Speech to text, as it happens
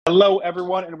Hello,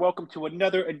 everyone, and welcome to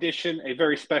another edition, a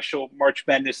very special March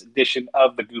Madness edition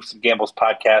of the Goose and Gambles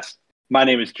podcast. My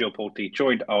name is Joe Pulte,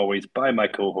 joined always by my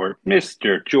cohort,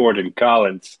 Mr. Jordan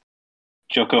Collins.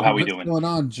 Joko, how we What's doing? going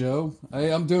on, Joe?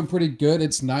 I'm doing pretty good.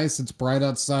 It's nice. It's bright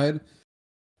outside.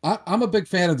 I'm a big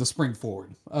fan of the spring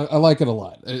forward. I like it a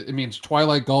lot. It means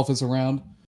twilight golf is around.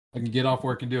 I can get off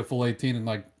work and do a full 18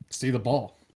 and see the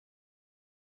ball.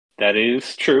 That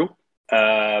is true.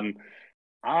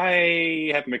 I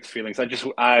have mixed feelings.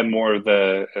 I'm more of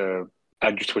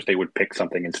I just wish they would pick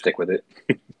something and stick with it.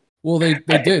 Well, they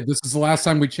did. This is the last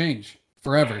time we change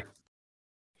forever.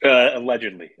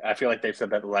 Allegedly, I feel like they've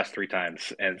said that the last 3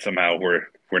 times, and somehow we're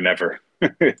never.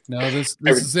 No, this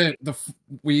is it.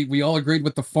 We all agreed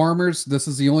with the farmers. This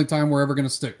is the only time we're ever going to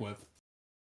stick with.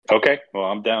 Okay, well,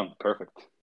 I'm down. Perfect.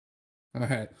 All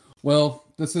right. Well,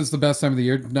 this is the best time of the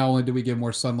year. Not only do we get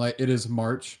more sunlight, it is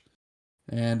March,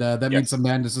 and that means some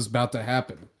madness is about to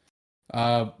happen.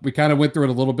 We kind of went through it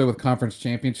a little bit with conference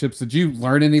championships. Did you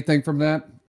learn anything from that?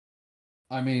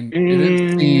 I mean, it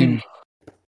didn't seem.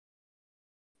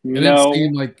 It didn't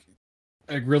seem like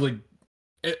really.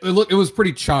 It was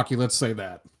pretty chalky. Let's say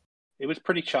that. It was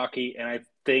pretty chalky, and I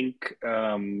think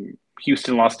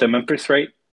Houston lost to Memphis, right?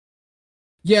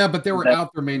 Yeah, but they were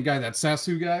out their main guy, that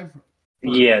Sasu guy.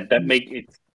 Yeah, it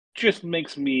just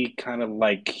makes me kind of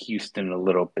like Houston a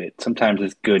little bit. Sometimes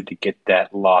it's good to get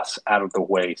that loss out of the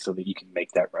way so that you can make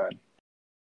that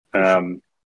run.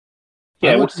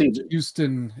 Yeah, we'll see.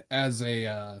 Houston as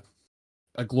a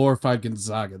glorified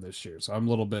Gonzaga this year, so I'm a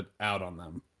little bit out on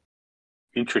them.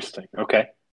 Interesting. Okay.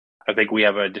 I think we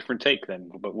have a different take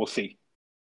then, but we'll see.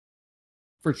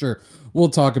 For sure. We'll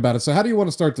talk about it. So how do you want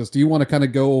to start this? Do you want to kind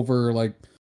of go over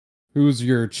who's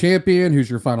your champion, who's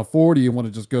your Final Four? Do you want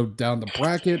to just go down the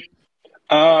bracket?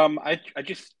 I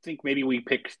just think maybe we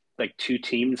pick 2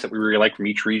 teams that we really like from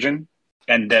each region,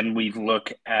 and then we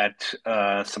look at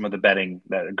some of the betting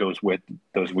that goes with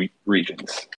those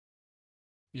regions.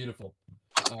 Beautiful.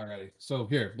 All right. So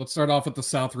here, let's start off with the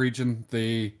South region,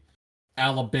 the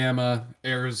Alabama,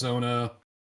 Arizona.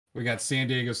 We got San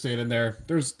Diego State in there.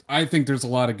 I think there's a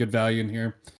lot of good value in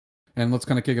here. And let's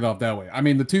kind of kick it off that way. I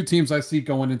mean, the 2 teams I see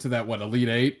going into that, Elite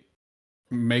 8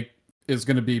 is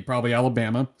going to be probably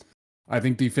Alabama. I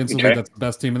think defensively, That's the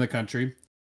best team in the country.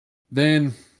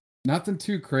 Then, nothing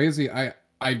too crazy. I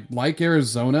like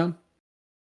Arizona.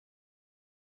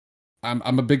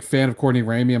 I'm a big fan of Courtney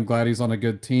Ramey. I'm glad he's on a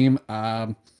good team.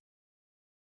 I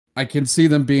can see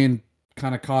them being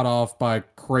kind of caught off by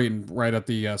Creighton right at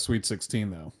the Sweet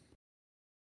 16, though.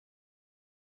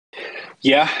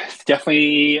 Yeah, it's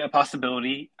definitely a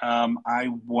possibility. I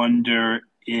wonder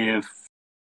if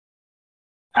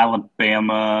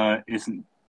Alabama isn't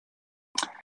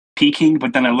peaking,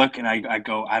 but then I look and I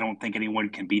go, I don't think anyone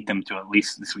can beat them to at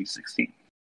least the Sweet 16.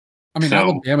 I mean,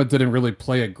 Alabama didn't really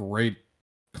play a great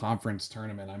conference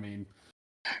tournament. I mean,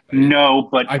 no,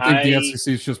 but I think the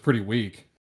SEC is just pretty weak.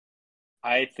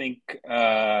 I think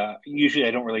usually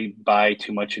I don't really buy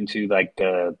too much into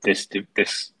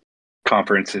this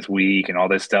conference is weak and all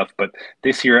this stuff, but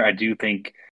this year I do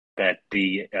think that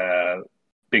the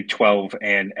Big 12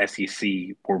 and SEC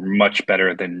were much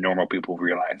better than normal people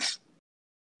realize.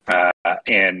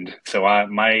 And so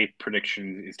my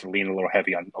prediction is to lean a little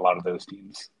heavy on a lot of those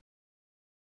teams.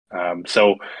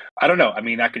 So I don't know. I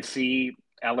mean, I could see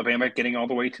Alabama getting all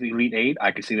the way to the Elite 8.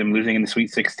 I could see them losing in the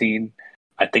Sweet 16.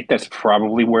 I think that's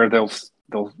probably where they'll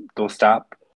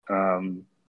stop.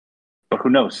 But who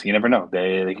knows? You never know.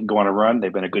 They can go on a run.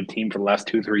 They've been a good team for the last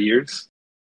 2-3 years.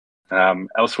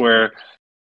 Elsewhere,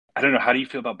 I don't know. How do you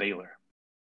feel about Baylor?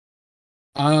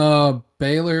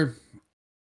 Baylor,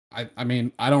 I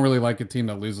mean, I don't really like a team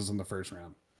that loses in the first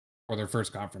round or their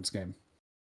first conference game.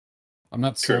 I'm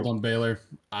not sold on Baylor.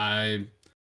 I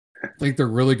think they're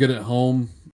really good at home.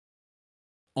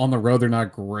 On the road, they're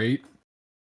not great.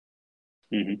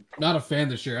 Mm-hmm. Not a fan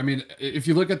this year. I mean, if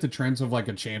you look at the trends of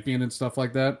a champion and stuff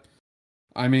like that,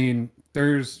 I mean,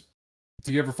 do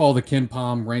you ever follow the Ken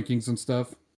Pom rankings and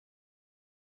stuff?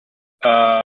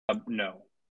 No.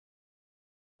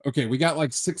 Okay, we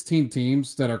got 16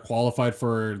 teams that are qualified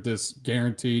for this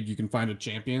guaranteed you can find a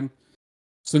champion.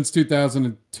 Since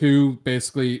 2002,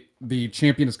 basically, the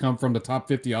champion has come from the top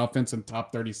 50 offense and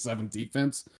top 37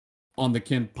 defense on the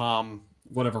Ken Pom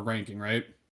whatever ranking, right?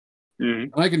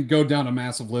 Mm-hmm. And I can go down a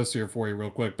massive list here for you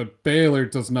real quick, but Baylor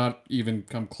does not even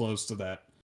come close to that.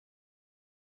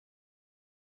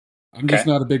 I'm just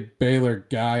not a big Baylor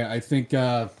guy. I think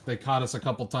they caught us a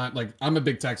couple times. I'm a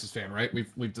big Texas fan, right?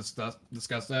 We've discussed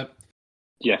that.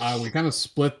 Yes. We kind of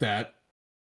split that.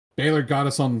 Baylor got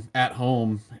us on at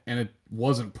home, and it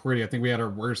wasn't pretty. I think we had our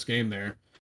worst game there.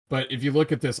 But if you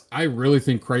look at this, I really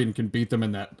think Creighton can beat them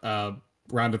in that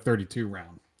round of 32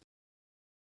 round.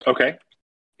 Okay.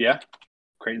 Yeah.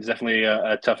 Creighton's definitely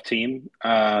a tough team.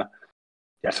 That's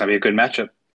going to be a good matchup.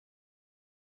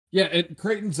 Yeah,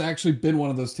 Creighton's actually been one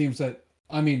of those teams that,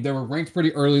 I mean, they were ranked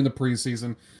pretty early in the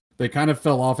preseason. They kind of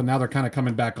fell off, and now they're kind of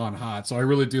coming back on hot. So I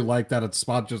really do like that at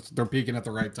spot. Just they're peaking at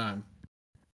the right time.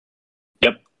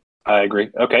 Yep. I agree.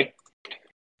 Okay.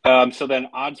 So then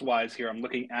odds wise here, I'm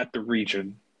looking at the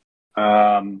region.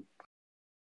 Um,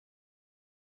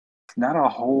 not a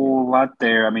whole lot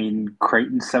there. I mean,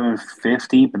 Creighton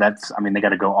 750, but that's, I mean, they got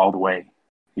to go all the way.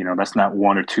 That's not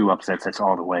one or two upsets. That's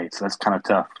all the way. So that's kind of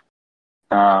tough.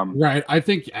 Right. I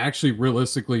think actually,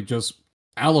 realistically, just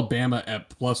Alabama at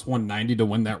plus 190 to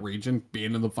win that region,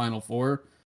 being in the Final Four.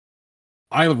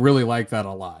 I really like that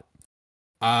a lot.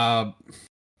 I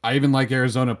even like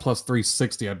Arizona plus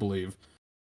 360, I believe.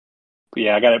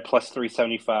 Yeah, I got it plus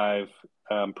 375.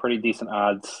 Pretty decent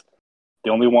odds.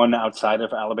 The only one outside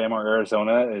of Alabama or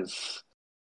Arizona is,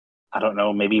 I don't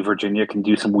know, maybe Virginia can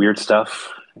do some weird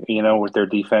stuff, with their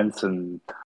defense and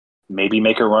maybe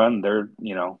make a run. They're,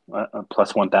 a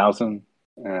plus 1,000.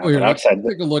 Oh, here, But let's outside,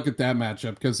 take a look at that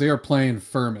matchup because they are playing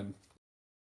Furman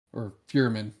or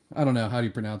Furman. I don't know how do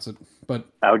you pronounce it, but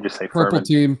I would just say purple Furman.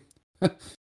 team.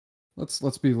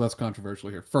 Let's be less controversial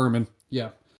here. Furman, yeah.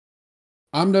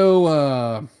 I'm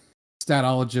no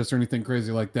statologist or anything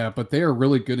crazy like that, but they are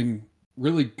really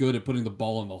good at putting the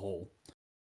ball in the hole.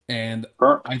 And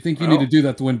I think you need to Oh, do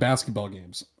that to win basketball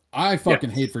games. I fucking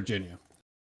yes. hate Virginia.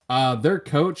 Their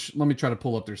coach, let me try to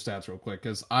pull up their stats real quick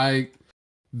because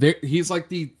he's like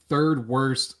the third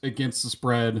worst against the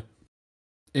spread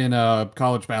in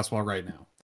college basketball right now.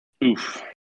 Oof.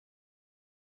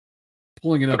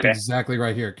 Pulling it up Okay. exactly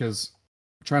right here because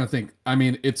I'm trying to think. I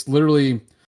mean, it's literally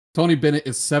Tony Bennett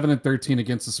is 7-13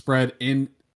 against the spread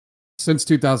since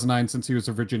 2009, since he was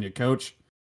a Virginia coach.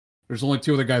 There's only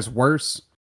two other guys worse: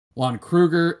 Lon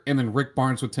Kruger and then Rick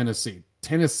Barnes with Tennessee.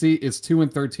 Tennessee is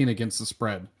 2-13 against the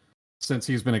spread since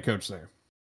he's been a coach there.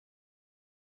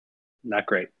 Not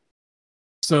great.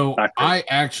 So Not great. I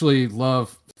actually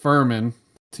love Furman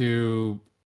to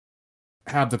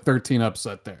have the 13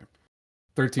 upset there.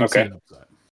 13 Okay. seed upset.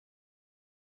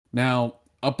 Now,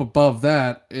 up above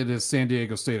that, it is San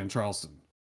Diego State and Charleston.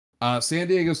 San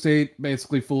Diego State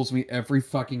basically fools me every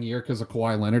fucking year because of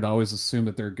Kawhi Leonard. I always assume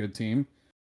that they're a good team.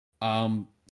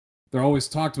 They're always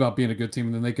talked about being a good team,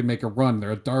 and then they can make a run.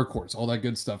 They're a dark horse, all that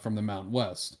good stuff from the Mountain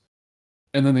West.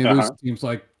 And then they lose Uh-huh. to teams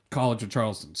like College of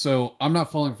Charleston. So I'm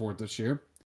not falling for it this year.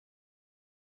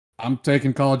 I'm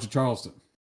taking College of Charleston.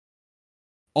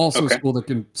 Also a Okay. school that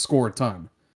can score a ton.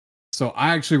 So I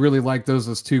actually really like those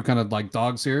as two kind of like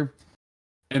dogs here.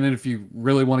 And then if you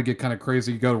really want to get kind of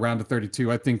crazy, you go round to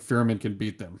 32. I think Furman can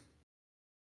beat them.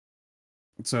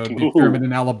 So it'd be Furman Ooh.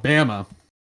 in Alabama.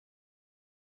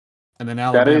 And then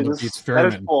That Alabama beats is that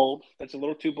is Furman. bold. That's a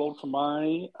little too bold for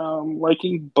my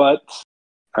liking, but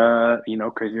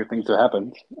crazier things have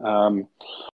happened.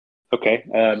 Okay.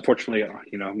 Unfortunately,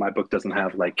 my book doesn't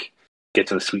have like get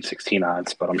to the Sweet 16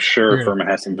 odds, but I'm sure Here, Furman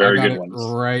has some I very got good it ones.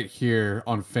 right here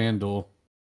on FanDuel.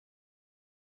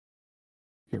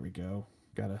 Here we go.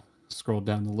 Gotta scroll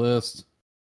down the list.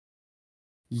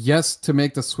 Yes, to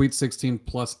make the Sweet 16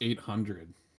 plus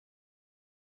 800.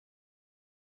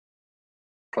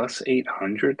 Plus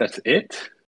 800. That's it.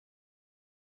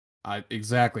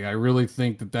 Exactly. I really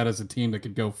think that is a team that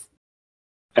could go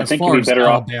I as think you'd far be as better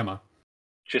off Alabama.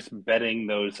 just betting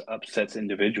those upsets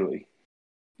individually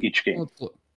each game. Let's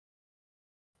look.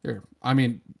 Here. I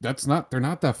mean, they're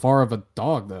not that far of a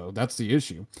dog though. That's the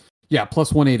issue. Yeah,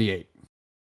 plus 188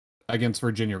 against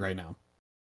Virginia right now.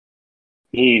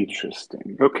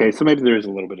 Interesting. Okay, so maybe there is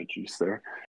a little bit of juice there.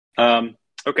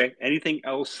 Okay. Anything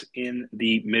else in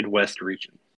the Midwest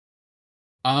region?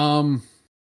 Um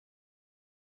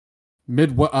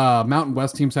Mountain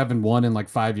West teams haven't won in like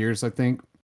 5 years, I think.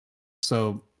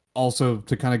 So also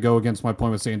to kind of go against my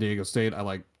point with San Diego State, I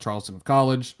like Charleston of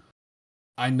College.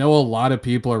 I know a lot of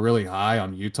people are really high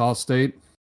on Utah State.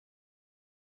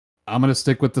 I'm going to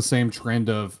stick with the same trend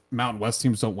of Mountain West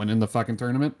teams don't win in the fucking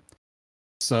tournament.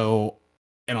 So,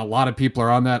 and a lot of people are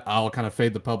on that. I'll kind of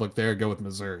fade the public there, go with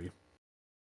Missouri.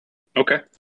 Okay.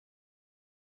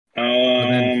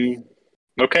 And then,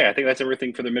 Okay, I think that's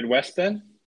everything for the Midwest then.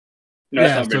 No,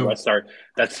 that's yeah, not so Midwest. Sorry,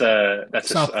 that's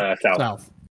South. South.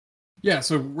 South. Yeah,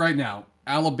 so right now,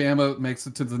 Alabama makes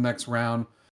it to the next round.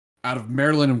 Out of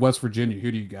Maryland and West Virginia,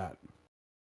 who do you got?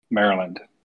 Maryland.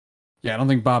 Yeah, I don't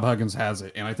think Bob Huggins has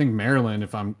it. And I think Maryland,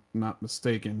 if I'm not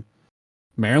mistaken,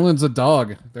 Maryland's a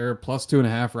dog. They're plus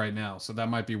 2.5 right now. So that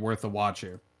might be worth a watch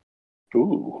here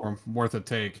Ooh. or worth a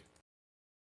take.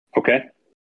 Okay.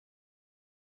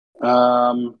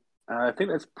 Um, I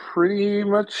think that's pretty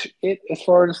much it as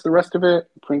far as the rest of it.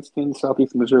 Princeton,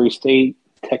 Southeast Missouri State,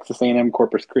 Texas A&M,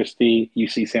 Corpus Christi,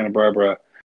 UC Santa Barbara,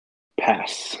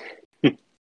 pass.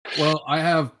 Well, I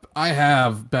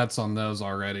have bets on those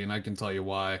already, and I can tell you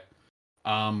why.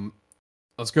 Um,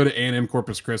 let's go to A&M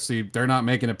Corpus Christi. They're not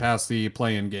making it past the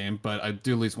play-in game, but I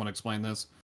do at least want to explain this.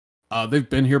 They've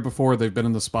been here before. They've been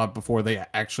in the spot before. They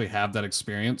actually have that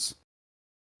experience.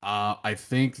 I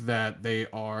think that they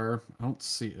are. I don't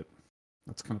see it.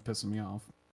 That's kind of pissing me off.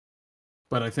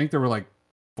 But I think they were like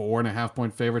 4.5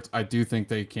 point favorites. I do think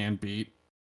they can beat.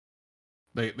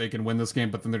 They can win this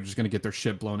game, but then they're just going to get their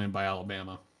shit blown in by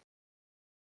Alabama.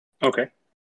 Okay.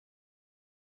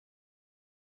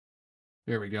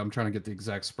 Here we go. I'm trying to get the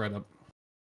exact spread up.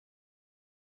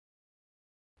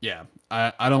 Yeah,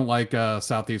 I don't like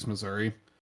Southeast Missouri.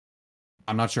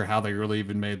 I'm not sure how they really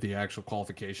even made the actual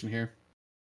qualification here.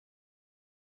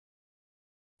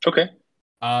 Okay.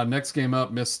 Next game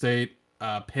up, Miss State,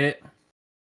 Pitt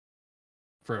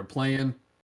for a play-in.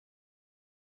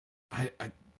 I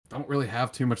don't really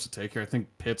have too much to take here. I think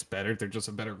Pitt's better. They're just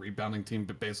a better rebounding team,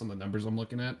 but based on the numbers I'm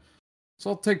looking at,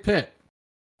 so I'll take Pitt.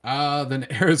 Then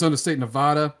Arizona State,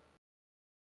 Nevada.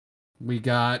 We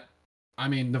got. I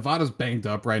mean, Nevada's banged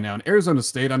up right now, and Arizona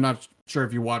State. I'm not sure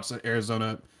if you watched the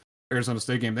Arizona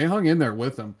State game. They hung in there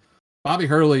with them. Bobby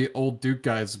Hurley, old Duke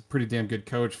guy, is a pretty damn good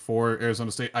coach for Arizona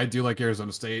State. I do like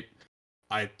Arizona State.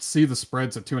 I see the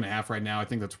spreads at 2.5 right now. I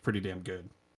think that's pretty damn good.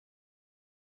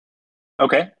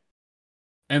 Okay.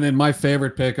 And then my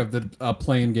favorite pick of the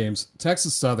playing games,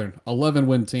 Texas Southern,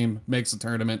 11-win team, makes the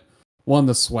tournament, won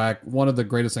the SWAC. One of the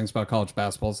greatest things about college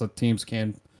basketball is that teams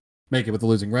can make it with a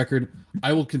losing record.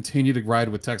 I will continue to ride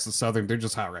with Texas Southern. They're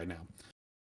just hot right now.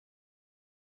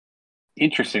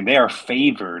 Interesting. They are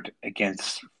favored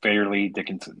against Fairleigh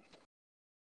Dickinson.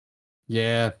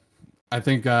 Yeah, I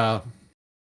think,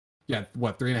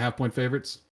 3.5 point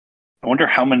favorites? I wonder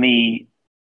how many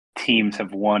teams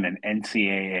have won an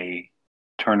NCAA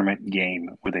tournament game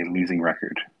with a losing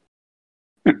record.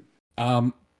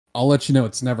 I'll let you know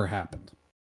it's never happened.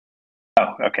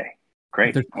 Oh, okay.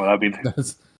 Great. Well, that'll be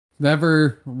That's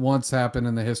never once happened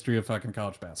in the history of fucking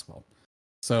college basketball.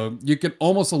 So you can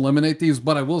almost eliminate these,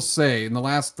 but I will say in the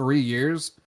last 3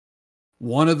 years,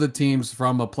 one of the teams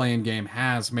from a playing game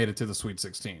has made it to the Sweet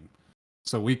 16.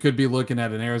 So we could be looking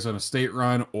at an Arizona State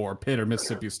run or Pitt or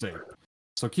Mississippi State.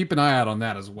 So keep an eye out on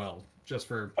that as well, just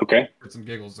for some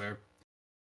giggles there.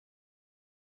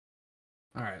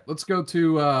 All right, let's go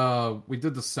to, we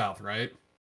did the South, right?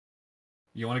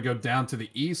 You want to go down to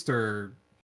the East or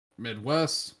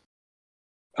Midwest?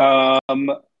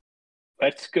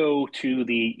 Let's go to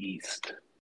the East.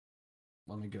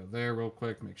 Let me go there real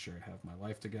quick, make sure I have my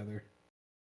life together.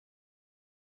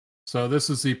 So this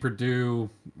is the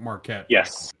Purdue Marquette.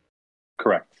 Yes,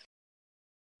 correct.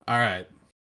 All right.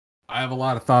 I have a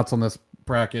lot of thoughts on this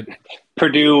bracket.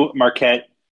 Purdue, Marquette,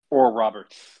 or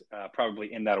Roberts,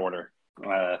 probably in that order.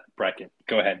 Bracket.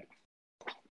 Go ahead.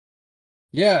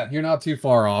 Yeah, you're not too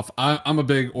far off. I'm a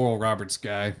big Oral Roberts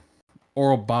guy.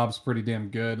 Oral Bob's pretty damn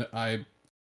good. I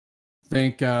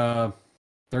think they're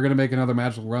going to make another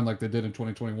magical run like they did in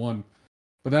 2021.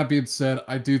 But that being said,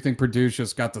 I do think Purdue's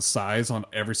just got the size on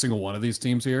every single one of these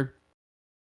teams here.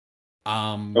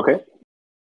 Okay.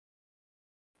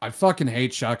 I fucking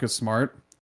hate Shaka Smart,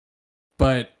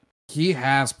 but he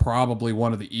has probably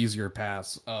one of the easier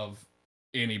paths of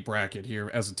any bracket here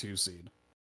as a 2 seed.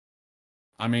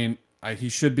 I mean, he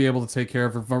should be able to take care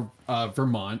of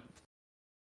Vermont.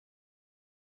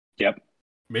 Yep.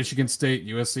 Michigan State,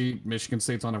 USC. Michigan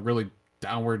State's on a really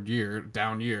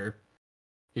down year.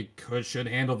 He should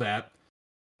handle that.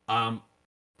 I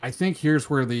think here's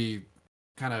where the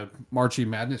kind of Marchy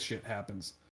Madness shit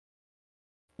happens.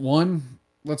 One,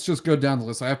 let's just go down the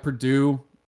list. I have Purdue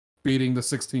beating the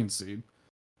 16th seed.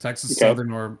 Texas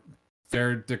Southern or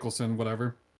Fair Dickelson,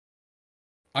 whatever.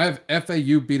 I have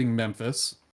FAU beating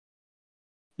Memphis.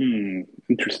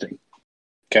 Interesting.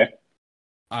 Okay.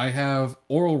 I have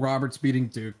Oral Roberts beating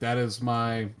Duke. That is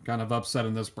my kind of upset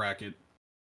in this bracket.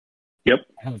 Yep.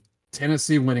 I have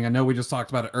Tennessee winning. I know we just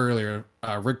talked about it earlier.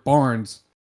 Rick Barnes,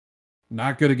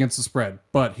 not good against the spread,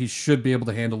 but he should be able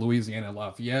to handle Louisiana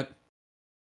Lafayette.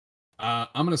 I'm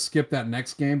going to skip that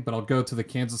next game, but I'll go to the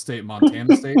Kansas State,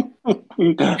 Montana State.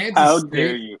 How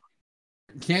dare you?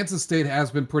 Kansas State has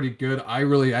been pretty good. I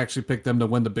really actually picked them to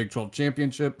win the Big 12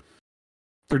 championship.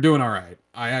 They're doing all right.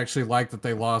 I actually like that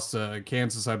they lost to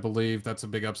Kansas, I believe. That's a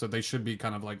big upset. They should be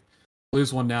kind of like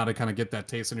lose one now to kind of get that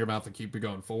taste in your mouth and keep it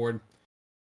going forward.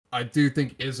 I do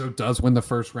think Izzo does win the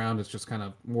first round. It's just kind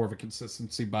of more of a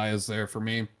consistency bias there for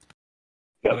me.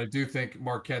 But Yep. I do think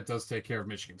Marquette does take care of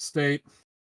Michigan State.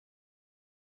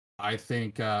 I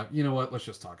think, you know what? Let's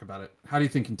just talk about it. How do you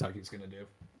think Kentucky's going to do?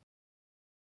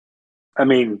 I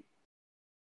mean,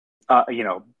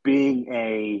 being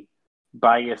a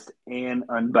biased and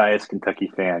unbiased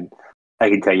Kentucky fan, I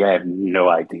can tell you I have no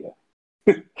idea.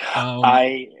 Um,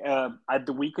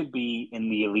 We could be in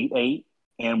the Elite Eight,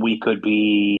 and we could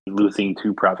be losing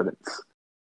to Providence,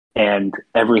 and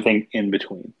everything in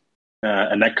between.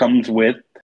 And that comes with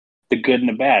the good and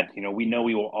the bad. We know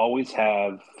we will always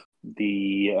have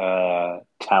the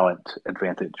talent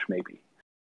advantage, maybe,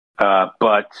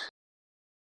 but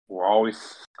we'll always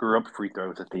screw up free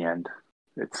throws at the end.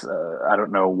 It's I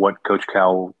don't know what Coach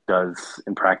Cal does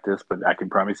in practice, but I can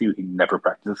promise you he never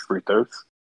practices free throws.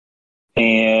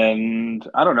 And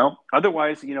I don't know.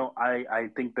 Otherwise, I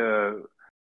think the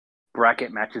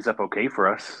bracket matches up okay for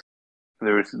us.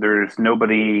 There's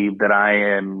nobody that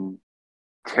I am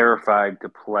terrified to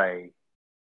play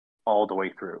all the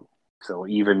way through. So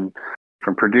even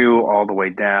from Purdue all the way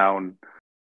down,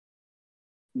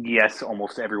 yes,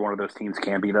 almost every one of those teams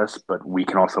can beat us, but we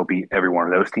can also beat every one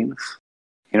of those teams.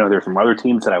 There's some other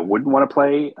teams that I wouldn't want to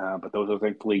play, but those are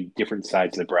thankfully different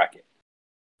sides of the bracket.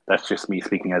 That's just me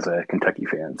speaking as a Kentucky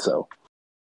fan. So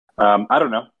I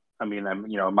don't know. I mean,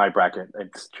 my bracket,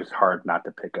 it's just hard not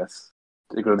to pick us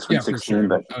to go to Sweet yeah, for 16. sure.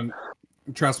 But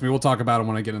Trust me, we'll talk about it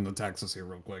when I get into Texas here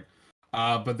real quick.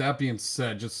 But that being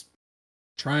said, just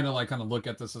trying to kind of look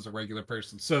at this as a regular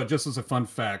person. So just as a fun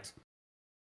fact,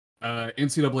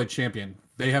 NCAA champion,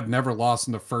 they have never lost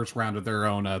in the first round of their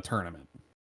own tournament.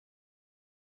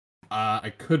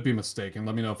 I could be mistaken.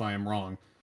 Let me know if I am wrong.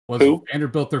 Was who?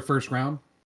 Vanderbilt their first round?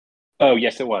 Oh,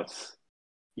 yes, it was.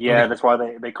 Yeah, Okay. that's why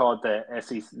they call it the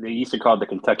SEC. They used to call it the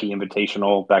Kentucky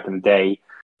Invitational back in the day.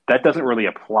 That doesn't really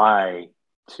apply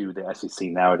to the SEC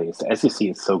nowadays. The SEC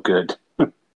is so good.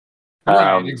 Right,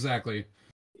 Um, exactly.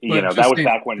 But that just was saying,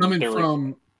 back when coming there was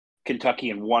from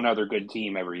Kentucky and one other good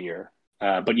team every year.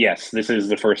 But yes, this is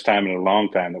the first time in a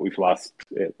long time that we've lost,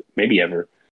 maybe ever,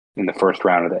 in the first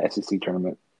round of the SEC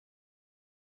tournament.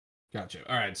 Gotcha.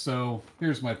 All right, so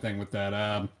here's my thing with that.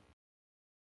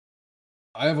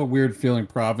 I have a weird feeling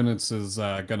Providence is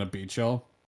gonna beat y'all.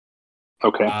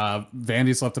 Okay.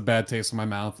 Vandy's left a bad taste in my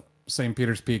mouth. St.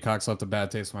 Peter's Peacocks left a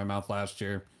bad taste in my mouth last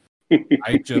year.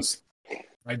 I just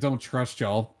I don't trust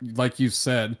y'all. Like you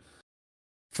said,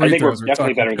 I free think we're throws are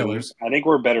definitely fucking better than. killers. I think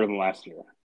we're better than last year.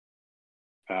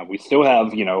 We still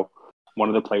have, one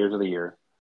of the players of the year.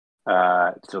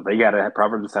 So they got to.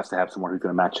 Providence has to have someone who's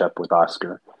going to match up with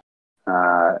Oscar.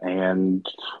 And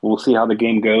we'll see how the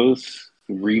game goes.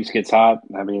 Reeves gets hot.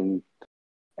 I mean,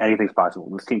 anything's possible.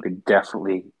 This team could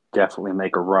definitely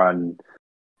make a run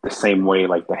the same way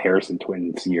like the Harrison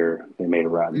twins year they made a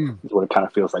run. Mm, Is what it kind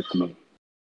of feels like to me.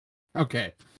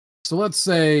 okay. So let's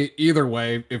say either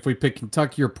way, if we pick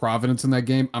Kentucky or Providence in that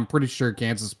game, I'm pretty sure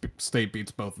Kansas State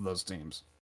beats both of those teams.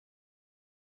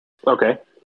 Okay,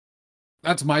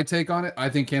 That's my take on it. I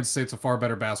think Kansas State's a far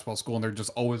better basketball school, and they're just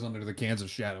always under the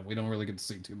Kansas shadow. We don't really get to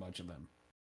see too much of them.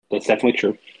 that's definitely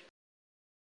true.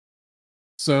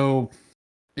 So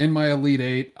in my Elite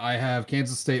Eight, I have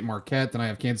Kansas State Marquette, then I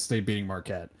have Kansas State beating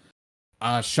Marquette.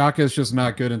 Shaka is just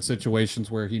not good in situations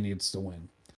where he needs to win.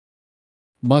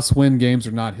 Must-win games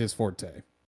are not his forte.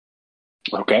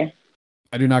 Okay.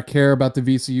 I do not care about the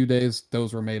VCU days;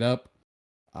 those were made up.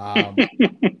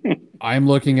 I'm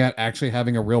looking at actually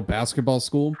having a real basketball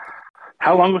school.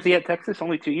 How long was he at Texas?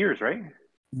 Only 2 years, right?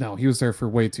 No, he was there for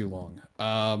way too long.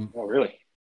 Oh, really?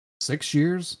 6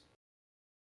 years,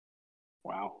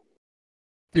 Wow.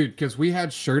 dude. Because we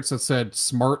had shirts that said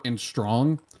 "Smart and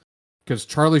Strong." Because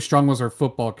Charlie Strong was our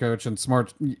football coach, and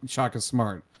Shaka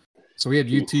Smart. So we had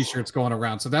U T-shirts going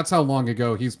around. So that's how long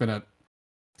ago he's been at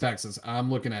Texas.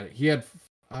 I'm looking at it. He had.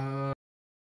 That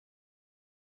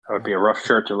would be a rough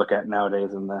shirt to look at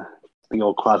nowadays in the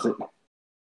old closet.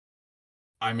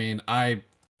 I mean, I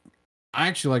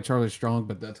actually like Charlie Strong,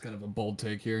 but that's kind of a bold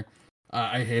take here.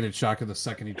 I hated Shaka the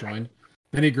second he joined.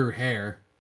 Then he grew hair.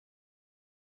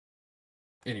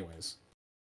 Anyways,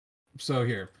 so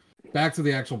here, back to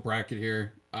the actual bracket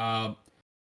here.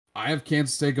 I have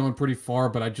Kansas State going pretty far,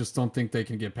 but I just don't think they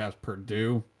can get past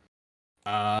Purdue.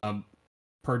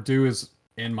 Purdue is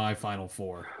in my Final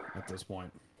Four at this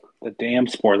point. The damn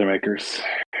Spoilermakers.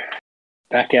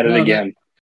 Back at it No, again.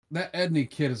 that Edney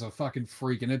kid is a fucking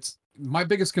freak, and it's my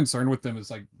biggest concern with them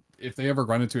is if they ever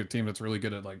run into a team that's really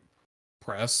good at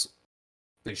press,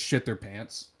 they shit their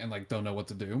pants and don't know what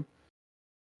to do.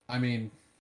 I mean,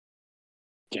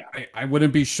 Yeah. I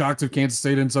wouldn't be shocked if Kansas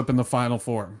State ends up in the Final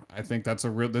Four. I think this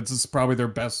is probably their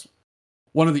best,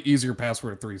 one of the easier paths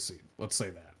for a 3 seed. Let's say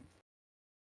that.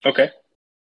 Okay.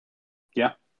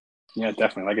 Yeah, yeah,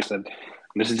 definitely. Like I said,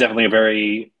 this is definitely a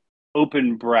very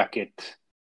open bracket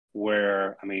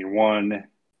where, I mean, one,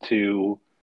 two,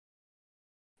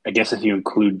 I guess if you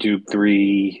include Duke,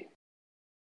 three,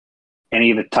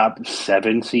 any of the top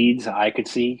seven seeds I could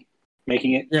see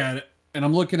making it. Yeah, and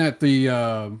I'm looking at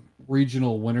the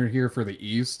regional winner here for the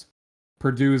East.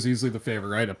 Purdue is easily the favorite,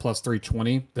 right? At plus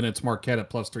 320. Then it's Marquette at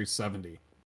plus 370.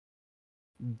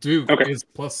 Duke Okay. is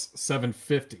plus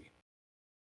 750.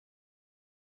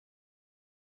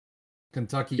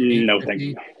 Kentucky No, thank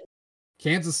you. 850.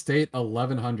 Kansas State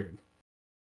 1100.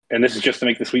 And this is just to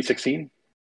make the Sweet 16?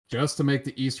 Just to make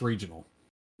the East regional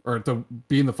or to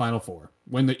be in the Final Four,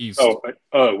 win the East. Oh,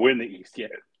 win the East. Yeah.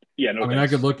 Yeah, no I mean, I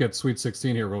could thanks. look at Sweet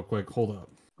 16 here real quick. Hold up.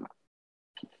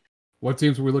 What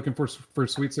teams are we looking for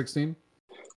Sweet 16?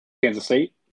 Kansas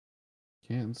State?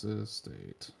 Kansas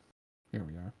State. Here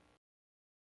we are.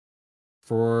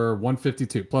 For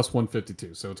 152, plus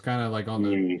 152. So it's kind of like on the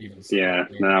even side. Yeah.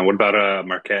 No, what about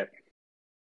Marquette?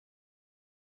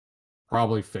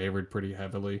 Probably favored pretty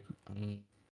heavily. If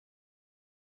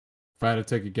I had to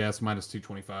take a guess, minus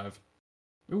 225.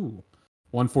 Ooh,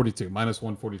 142, minus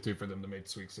 142 for them to make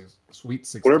Sweet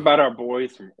 16. What about our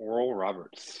boys from Oral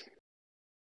Roberts?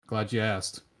 Glad you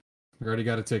asked. We already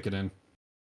got a ticket in.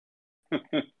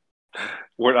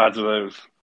 What odds are those?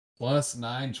 Plus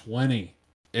 920.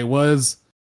 It was,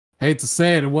 hate to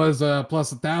say it, it was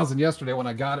plus 1,000 yesterday when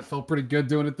I got it. Felt pretty good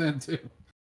doing it then too.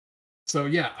 So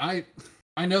yeah,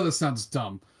 I know this sounds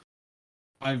dumb.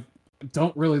 I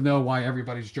don't really know why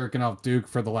everybody's jerking off Duke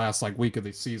for the last like week of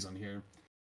the season here.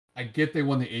 I get they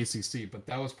won the ACC, but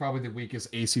that was probably the weakest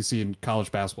ACC in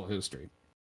college basketball history.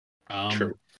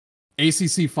 True.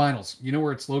 ACC finals. You know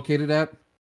where it's located at?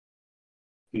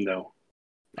 No.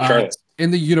 Charlotte. It's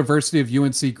in the University of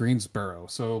UNC Greensboro,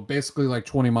 so basically like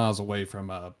 20 miles away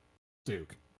from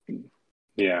Duke.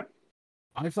 Yeah.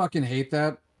 I fucking hate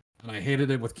that, and I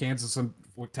hated it with Kansas and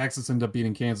with Texas ended up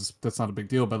beating Kansas. That's not a big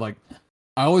deal, but like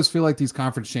I always feel like these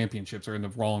conference championships are in the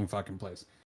wrong fucking place.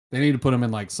 They need to put them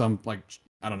in like some like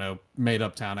I don't know made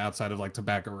up town outside of like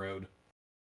Tobacco Road.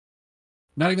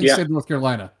 Not even the state of North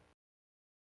Carolina.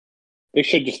 They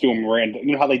should just do them random.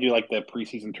 You know how they do like the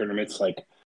preseason tournaments, like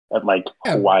at like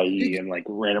Hawaii and like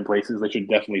random places. They should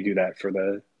definitely do that for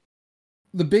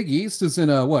the Big East is in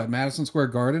what Madison Square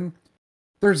Garden.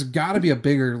 There's got to be a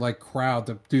bigger like crowd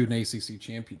to do an ACC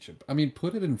championship. I mean,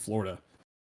 put it in Florida.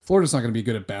 Florida's not going to be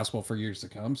good at basketball for years to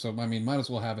come. So I mean, might as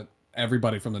well have it.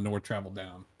 Everybody from the north travel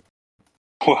down.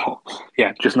 Well,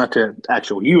 yeah, just not to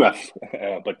actual UF,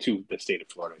 but to the state of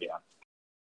Florida. Yeah.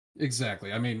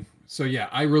 Exactly. I mean, so yeah,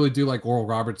 I really do like Oral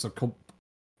Roberts to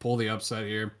pull the upset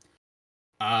here.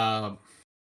 And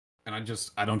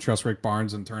I don't trust Rick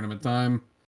Barnes in tournament time.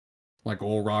 Like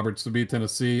Oral Roberts to beat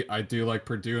Tennessee. I do like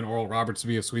Purdue and Oral Roberts to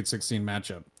be a Sweet 16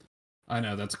 matchup. I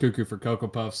know that's cuckoo for Cocoa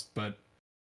Puffs, but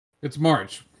it's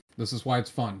March. This is why it's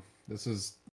fun. This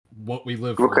is what we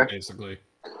live for, basically.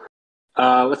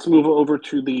 Let's move over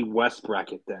to the West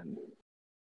bracket then.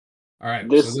 All right,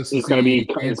 this is going to be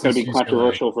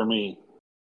controversial for me.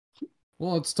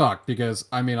 Well, let's talk because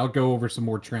I mean I'll go over some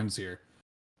more trends here.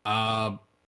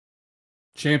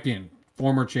 Champion,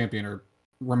 former champion, or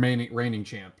reigning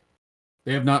champ.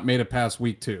 They have not made it past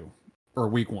week 2 or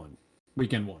weekend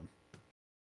 1.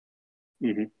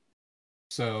 Mm-hmm.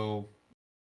 So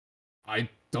I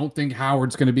don't think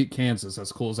Howard's going to beat Kansas,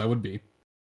 as cool as that would be.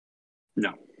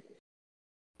 No.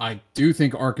 I do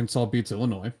think Arkansas beats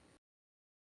Illinois.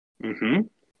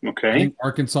 Mm-hmm. Okay. I think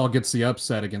Arkansas gets the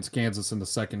upset against Kansas in the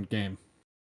second game.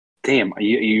 Damn,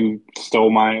 you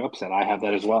stole my upset. I have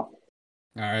that as well.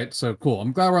 All right, so cool.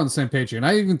 I'm glad we're on the same page here. And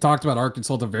I even talked about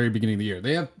Arkansas at the very beginning of the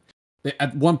year.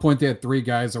 At one point they had 3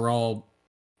 guys that were all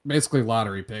basically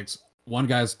lottery picks. One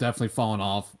guy's definitely fallen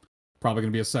off, probably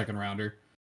going to be a second rounder.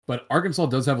 But Arkansas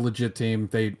does have a legit team.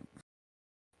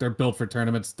 They're built for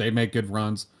tournaments. They make good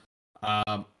runs.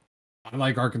 I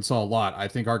like Arkansas a lot. I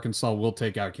think Arkansas will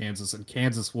take out Kansas, and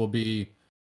Kansas will be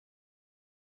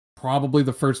probably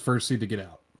the first seed to get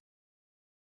out.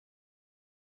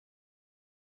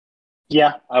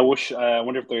 Yeah, I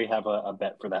wonder if they have a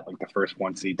bet for that, like the first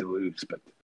 1 seed to lose. But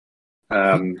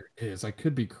I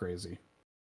could be crazy.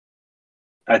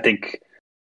 I think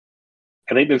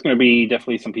there's going to be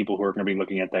definitely some people who are going to be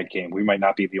looking at that game. We might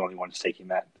not be the only ones taking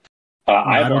that.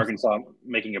 I have Arkansas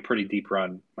making a pretty deep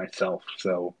run myself.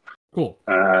 So cool.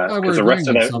 Because the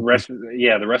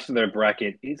rest of their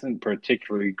bracket isn't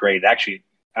particularly great. Actually,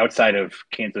 outside of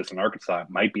Kansas and Arkansas, it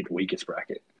might be the weakest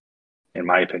bracket, in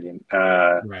my opinion.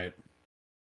 Right.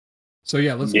 So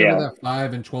yeah, let's go to that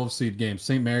 5 and 12 seed game.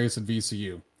 St. Mary's and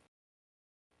VCU.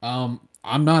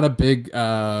 I'm not a big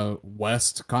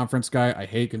West Conference guy. I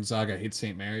hate Gonzaga. I hate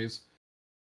St. Mary's.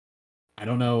 I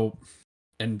don't know,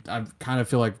 and I kind of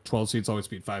feel like 12 seeds always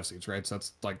beat 5 seeds, right? So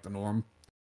that's like the norm.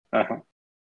 Uh-huh.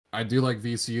 I do like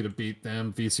VCU to beat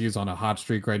them. VCU's on a hot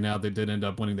streak right now. They did end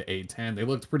up winning the A10. They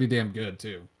looked pretty damn good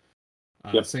too.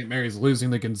 Yep. St. Mary's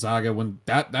losing to Gonzaga when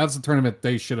that's the tournament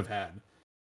they should have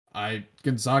had.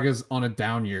 Gonzaga's on a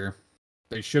down year.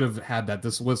 They should have had that.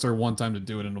 This was their one time to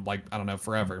do it in like I don't know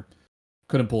forever.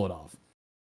 Couldn't pull it off.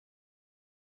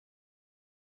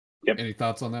 Yep. Any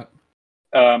thoughts on that?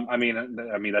 I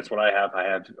mean that's what I have. I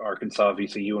have Arkansas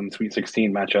VCU in the Sweet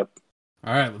 16 matchup.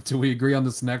 All right, do we agree on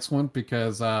this next one?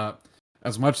 Because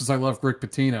as much as I love Rick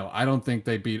Pitino, I don't think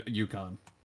they beat UConn.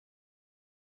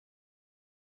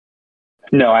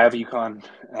 No, I have UConn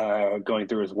going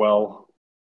through as well.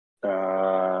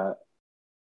 How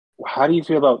do you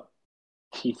feel about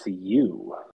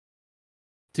TCU?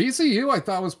 TCU, I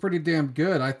thought was pretty damn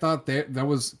good. I thought it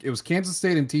was Kansas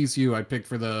State and TCU I picked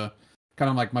for the kind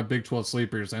of like my Big 12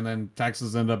 sleepers, and then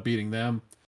Texas ended up beating them.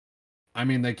 I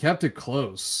mean, they kept it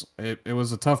close. It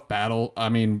was a tough battle. I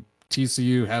mean,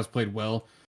 TCU has played well.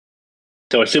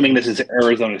 So, assuming this is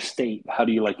Arizona State, how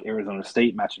do you like Arizona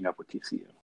State matching up with TCU?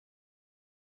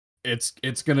 It's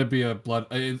gonna be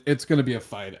it's gonna be a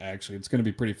fight. Actually, it's gonna be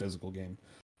a pretty physical game.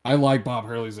 I like Bob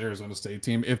Hurley's Arizona State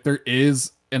team. If there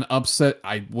is an upset,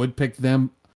 I would pick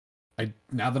them.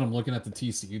 Now that I'm looking at the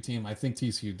TCU team, I think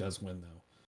TCU does win though.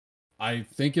 I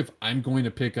think if I'm going to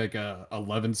pick like a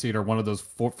 11 seed or one of those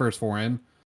first four in,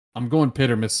 I'm going Pitt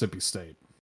or Mississippi State.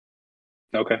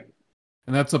 Okay.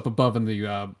 And that's up above in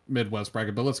the Midwest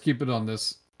bracket. But let's keep it on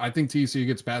this. I think TCU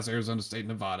gets past Arizona State,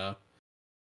 Nevada.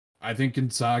 I think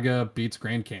Gonzaga beats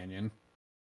Grand Canyon.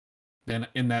 Then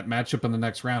in that matchup in the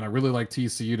next round, I really like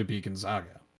TCU to beat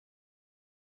Gonzaga.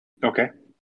 Okay.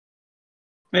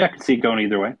 Yeah, I can see it going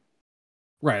either way.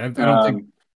 Right.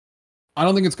 I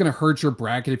don't think it's going to hurt your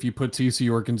bracket if you put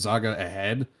TCU or Gonzaga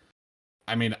ahead.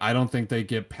 I mean, I don't think they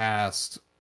get past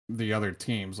the other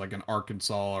teams like an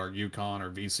Arkansas or UConn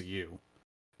or VCU,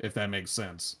 if that makes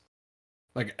sense.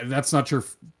 Like, that's not your.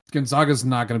 Gonzaga's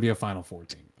not going to be a Final Four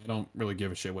team. I don't really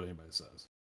give a shit what anybody says.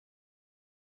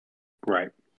 Right.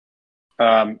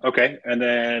 Okay. And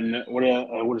then what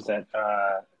is that?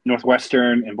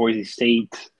 Northwestern and Boise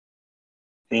State.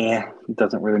 Yeah, it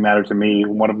doesn't really matter to me.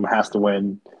 One of them has to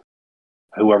win.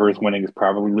 Whoever is winning is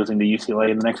probably losing to UCLA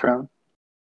in the next round.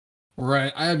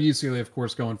 Right. I have UCLA, of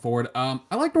course, going forward. I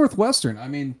like Northwestern. I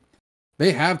mean,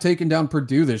 they have taken down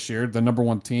Purdue this year, the number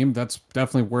one team. That's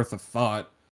definitely worth a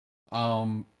thought.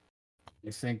 I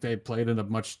think they played in a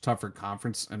much tougher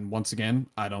conference. And once again,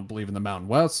 I don't believe in the Mountain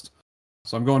West.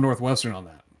 So I'm going Northwestern on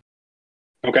that.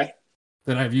 Okay.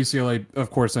 Then I have UCLA,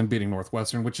 of course, then beating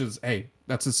Northwestern, which is, hey,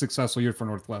 that's a successful year for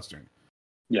Northwestern.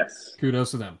 Yes.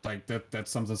 Kudos to them. Like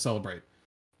that's something to celebrate.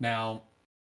 Now,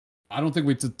 I don't think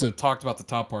we talked about the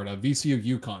top part of VCU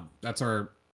UConn. That's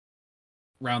our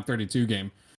round 32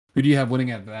 game. Who do you have winning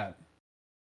at that?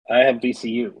 I have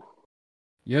VCU.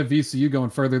 You have VCU going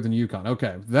further than UConn.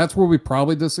 Okay, that's where we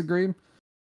probably disagree.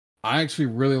 I actually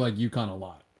really like UConn a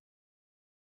lot.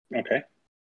 Okay.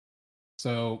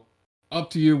 So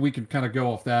up to you. We can kind of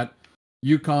go off that.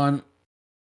 UConn.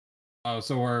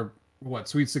 So our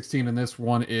Sweet 16 in this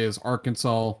one is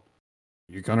Arkansas,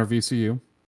 UConn or VCU,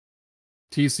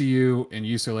 TCU and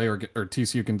UCLA or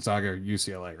TCU Gonzaga or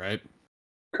UCLA, right?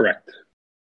 Correct.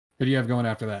 Who do you have going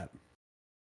after that?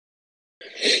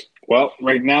 Well,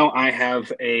 right now I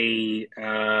have a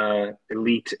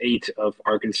Elite Eight of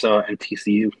Arkansas and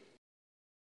TCU.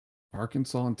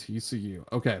 Arkansas and TCU.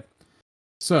 Okay.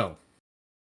 So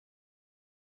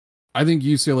I think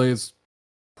UCLA's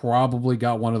probably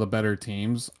got one of the better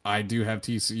teams. I do have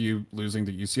TCU losing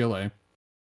to UCLA.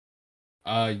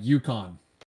 UConn.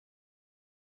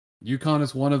 UConn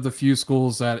is one of the few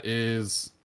schools that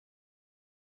is,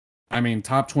 I mean,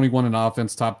 top 21 in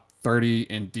offense, top 30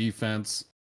 in defense.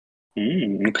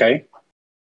 Okay.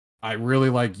 I really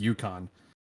like UConn.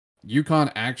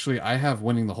 UConn, actually, I have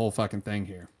winning the whole fucking thing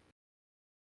here.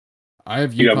 I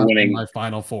have UConn in my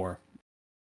Final Four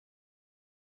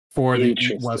for the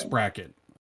West bracket.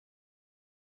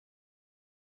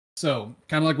 So,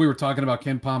 kind of like we were talking about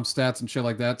Ken Palm's stats and shit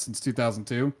like that since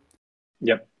 2002.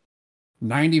 Yep.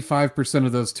 95%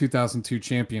 of those 2002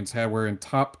 champions were in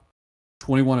top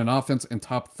 21 in offense and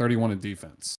top 31 in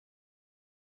defense.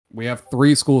 We have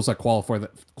 3 schools that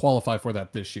qualify for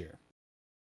that this year.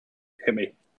 Hit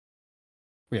me.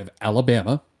 We have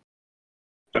Alabama.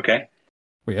 Okay.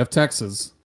 We have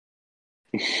Texas.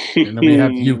 And then we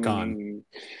have UConn.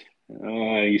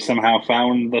 You somehow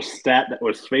found the stat that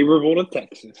was favorable to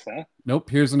Texas, huh? Nope.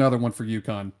 Here's another one for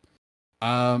UConn.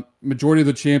 Majority of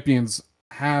the champions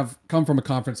have come from a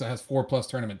conference that has 4+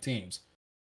 tournament teams.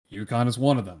 UConn is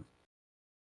one of them.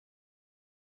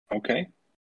 Okay.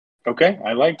 Okay.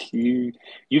 I like you.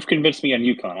 You've convinced me on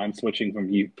UConn. I'm switching from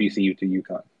VCU to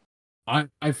UConn.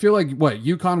 I feel like what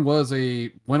UConn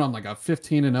went on like a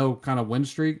 15-0 kind of win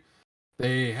streak.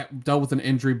 They dealt with an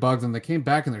injury bug, and they came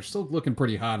back, and they're still looking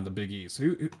pretty hot in the Big East.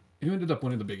 Who ended up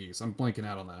winning the Big East? I'm blanking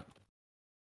out on that.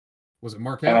 Was it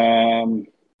Marquette?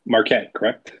 Marquette,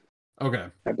 correct? Okay,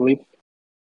 I believe.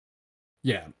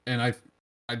 yeah, and I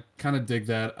kind of dig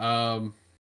that.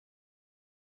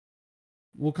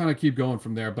 We'll kind of keep going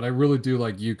from there, but I really do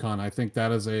like UConn. I think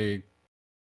that is a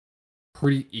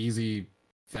pretty easy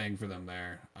thing for them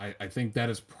there. I think that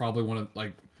is probably one of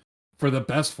like for the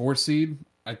best 4 seed.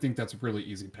 I think that's a really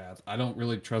easy path. I don't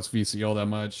really trust VCO that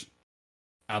much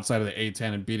outside of the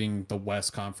A10 and beating the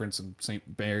West Conference and St.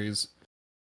 Mary's.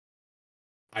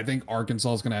 I think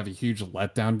Arkansas is going to have a huge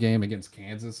letdown game against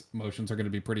Kansas. Emotions are going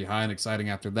to be pretty high and exciting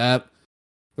after that.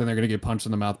 Then they're going to get punched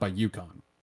in the mouth by UConn.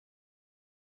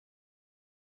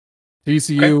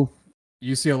 TCU,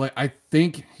 Okay. UCLA. I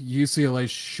think UCLA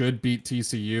should beat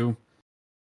TCU.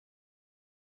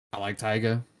 I like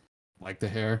Tyga. Like the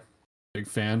hair. Big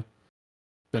fan.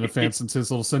 Been a fan since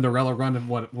his little Cinderella run. And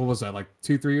what was that, like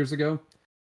 2-3 years ago?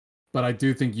 But I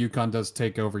do think UConn does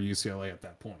take over UCLA at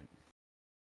that point.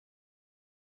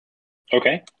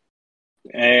 Okay.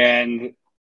 And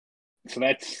so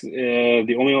that's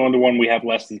the only other one we have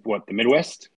left is what, the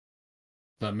Midwest?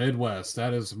 The Midwest.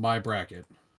 That is my bracket.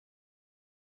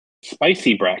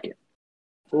 Spicy bracket.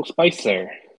 A little spice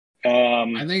there.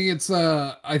 I think it's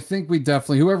I think we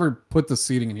definitely whoever put the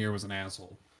seating in here was an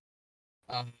asshole.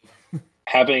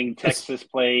 Having Texas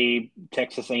play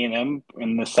Texas A&M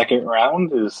in the second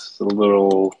round is a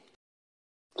little. Does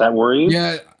that worry you?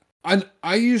 Yeah,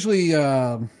 I usually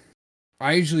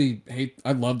hate.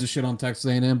 I love to shit on Texas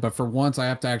A&M, but for once I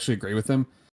have to actually agree with them.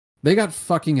 They got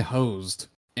fucking hosed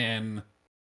in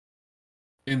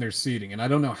their seeding, and I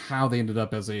don't know how they ended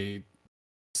up as a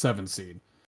 7 seed.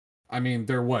 I mean,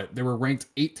 they're what? They were ranked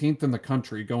 18th in the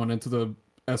country going into the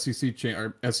SEC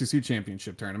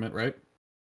championship tournament, right?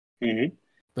 Mm-hmm.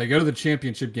 They go to the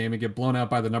championship game and get blown out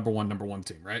by the number one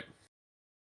team, right?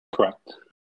 Correct.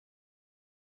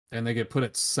 And they get put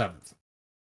at 7th.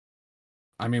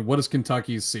 I mean, what is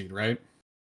Kentucky's seed, right?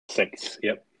 6.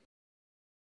 Yep.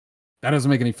 That doesn't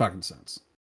make any fucking sense.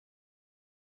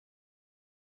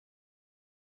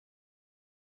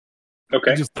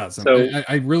 Okay. It just doesn't. So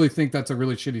I really think that's a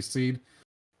really shitty seed.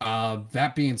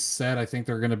 That being said, I think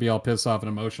they're going to be all pissed off and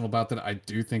emotional about that. I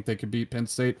do think they could beat Penn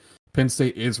State. Penn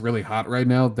State is really hot right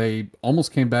now. They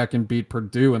almost came back and beat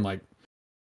Purdue, and like,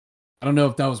 I don't know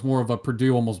if that was more of a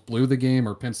Purdue almost blew the game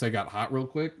or Penn State got hot real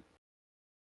quick.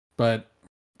 But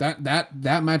that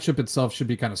matchup itself should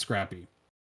be kind of scrappy.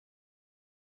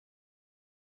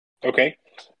 okay.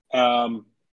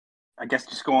 I guess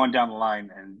just go on down the line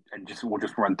and we'll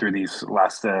just run through these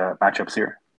last matchups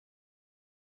here.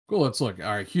 Cool, let's look.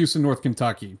 All right, Houston, North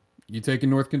Kentucky. You taking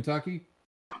North Kentucky?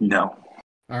 No.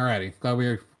 All righty. Glad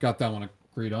we got that one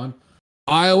agreed on.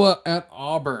 Iowa at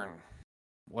Auburn.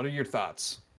 What are your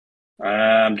thoughts?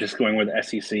 I'm just going with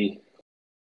SEC.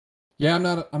 Yeah,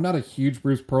 I'm not a huge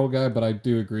Bruce Pearl guy, but I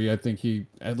do agree. I think he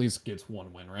at least gets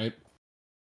one win, right?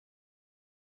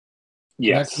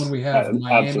 Yes. Next one we have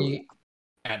Miami absolutely.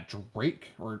 at Drake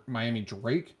or Miami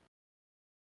Drake.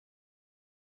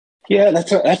 Yeah,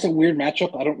 that's a weird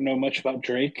matchup. I don't know much about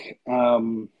Drake.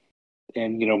 And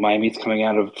Miami's coming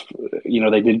out of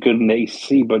they did good in the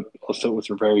ACC, but also it was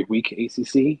a very weak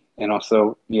ACC. And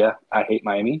also, yeah, I hate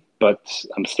Miami, but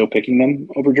I'm still picking them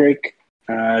over Drake,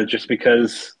 just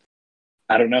because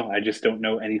I don't know. I just don't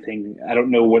know anything. I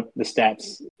don't know what the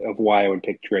stats of why I would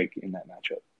pick Drake in that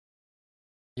matchup.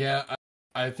 Yeah,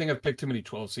 I think I've picked too many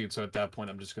 12 seeds, so at that point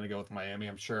I'm just going to go with Miami.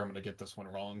 I'm sure I'm going to get this one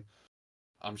wrong.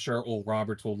 I'm sure Old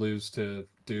Roberts will lose to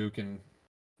Duke and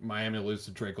Miami will lose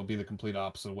to Drake. Will be the complete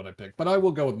opposite of what I picked, but I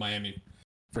will go with Miami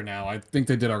for now. I think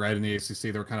they did all right in the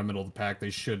ACC. They're kind of middle of the pack.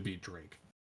 They should beat Drake.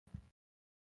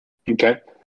 Okay.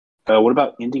 What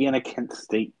about Indiana Kent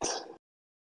State?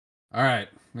 All right,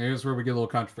 here's where we get a little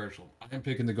controversial. I'm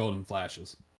picking the Golden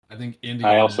Flashes. I think I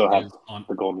Indiana also have is on.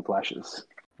 the Golden Flashes.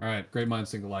 All right, great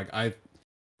minds think alike.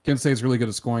 Kent State's really good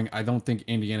at scoring. I don't think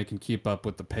Indiana can keep up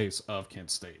with the pace of Kent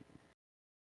State.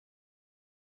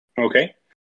 Okay.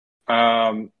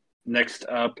 Next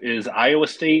up is Iowa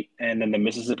State and then the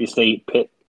Mississippi State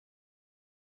Pitt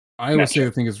Iowa State, I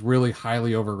matchup. think, is really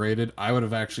highly overrated. I would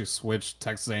have actually switched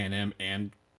Texas A&M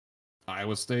and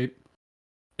Iowa State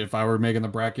if I were making the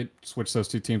bracket. Switch those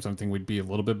two teams, I think we'd be a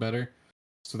little bit better.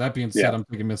 So that being said, I'm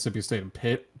taking Mississippi State and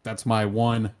Pitt. That's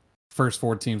my first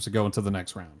 4 teams to go into the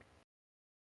next round.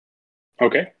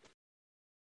 Okay.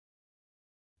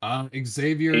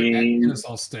 Xavier at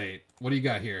Kennesaw State. What do you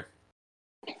got here?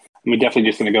 I'm definitely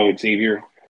just going to go with Xavier.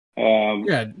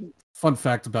 Yeah, fun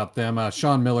fact about them.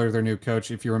 Sean Miller, their new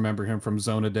coach, if you remember him from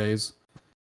Zona days.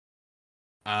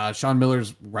 Sean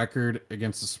Miller's record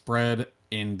against the spread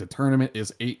in the tournament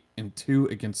is 8-2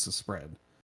 against the spread.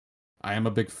 I am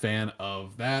a big fan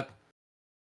of that.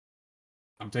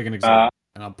 I'm taking Xavier,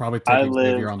 and I'll probably take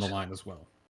Xavier on the line as well.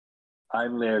 I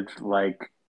lived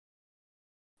like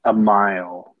a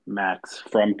mile max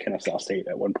from Kennesaw State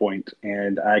at one point,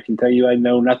 and I can tell you I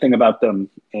know nothing about them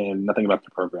and nothing about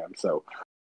the program. So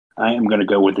I am going to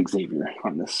go with Xavier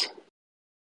on this.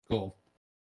 Cool.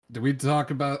 Did we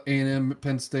talk about A&M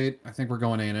Penn State? I think we're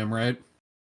going A&M, right?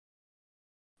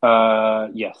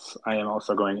 Yes, I am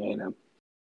also going A&M.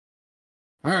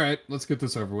 All right, let's get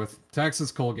this over with.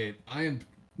 Texas Colgate. I have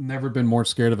never been more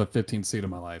scared of a 15 seed in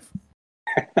my life.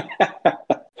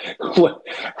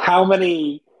 How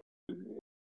many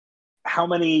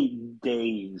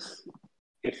days,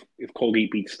 if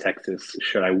Colgate beats Texas,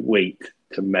 should I wait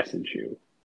to message you?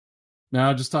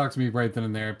 No, just talk to me right then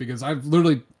and there, because I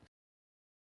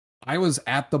was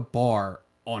at the bar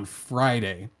on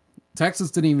Friday. Texas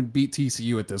didn't even beat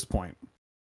TCU at this point.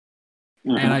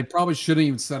 Mm-hmm. And I probably shouldn't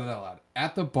even said it out loud.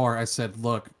 At the bar, I said,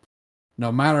 look,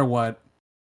 no matter what,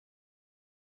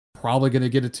 probably going to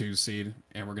get a 2 seed,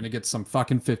 and we're going to get some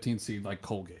fucking 15 seed like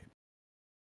Colgate.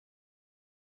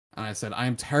 And I said, I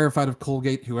am terrified of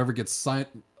Colgate. Whoever gets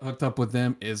hooked up with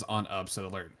them is on upset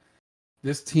alert.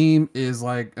 This team is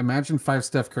like, imagine 5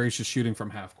 Steph Curry's just shooting from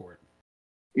half court.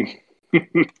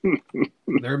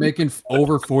 They're making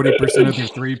over 40% of their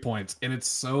 3 points, and it's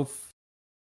so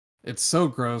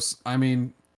gross. I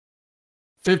mean,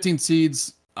 15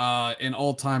 seeds in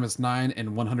all time is 9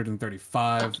 and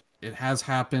 135. It has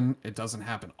happened. It doesn't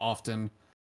happen often.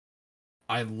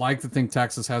 I like to think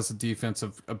Texas has the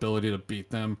defensive ability to beat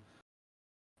them.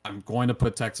 I'm going to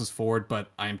put Texas forward,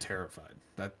 but I am terrified.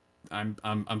 That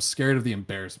I'm scared of the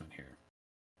embarrassment here.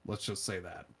 Let's just say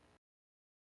that.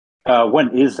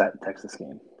 When is that Texas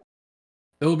game?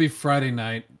 It'll be Friday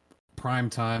night, prime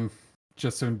time,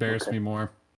 just to embarrass me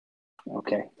more.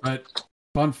 Okay. But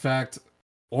fun fact,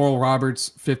 Oral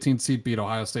Roberts, 15 seed, beat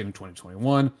Ohio State in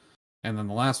 2021. And then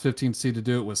the last 15 seed to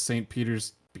do it was St.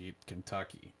 Peter's beat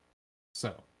Kentucky.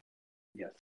 So. Yes,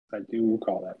 I do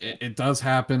recall that. It does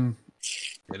happen.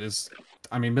 It is,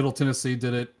 I mean, Middle Tennessee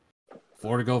did it.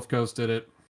 Florida Gulf Coast did it.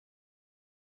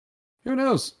 Who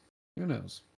knows? Who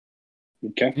knows?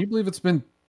 Okay. Can you believe it's been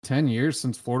 10 years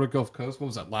since Florida Gulf Coast? What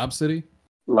was that, Lob City?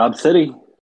 Lob City.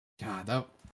 God,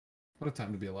 what a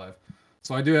time to be alive.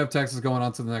 So I do have Texas going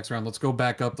on to the next round. Let's go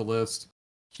back up the list.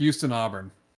 Houston,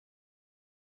 Auburn.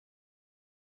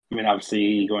 I mean,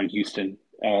 obviously, going Houston.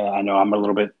 I know I'm a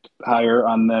little bit higher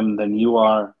on them than you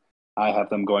are. I have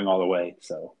them going all the way.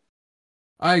 So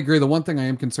I agree. The one thing I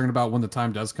am concerned about when the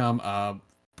time does come,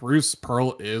 Bruce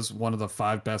Pearl is one of the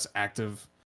 5 best active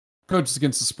coaches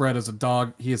against the spread as a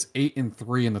dog. He is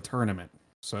 8-3 in the tournament.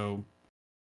 So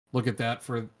look at that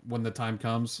for when the time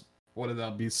comes. What did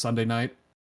that be? Sunday night.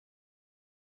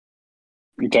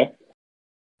 Okay.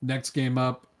 Next game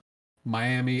up,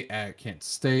 Miami at Kent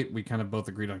State. We kind of both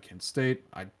agreed on Kent State.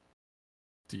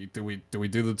 Do we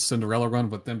do the Cinderella run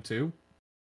with them too?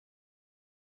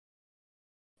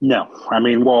 No, I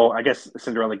mean, well, I guess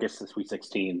Cinderella gets to Sweet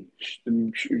 16.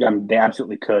 They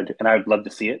absolutely could, and I'd love to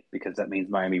see it because that means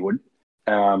Miami would.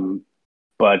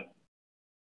 But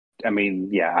I mean,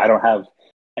 yeah, I don't have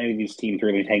any of these teams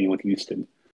really hanging with Houston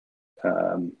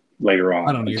later on.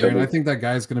 I don't either, and I think that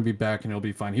guy's going to be back and he'll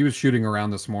be fine. He was shooting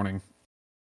around this morning.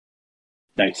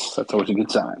 Nice. That's always a good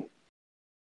sign.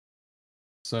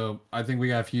 So I think we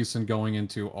have Houston going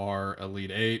into our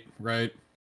Elite 8, right?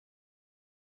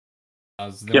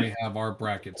 Then we have our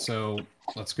bracket. So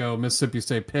let's go Mississippi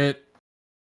State Pitt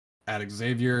at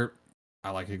Xavier. I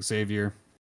like Xavier.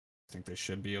 I think they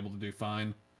should be able to do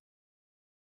fine.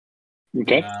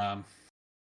 Okay.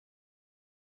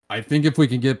 I think if we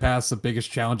can get past the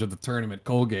biggest challenge of the tournament,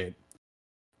 Colgate,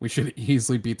 we should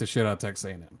easily beat the shit out of Texas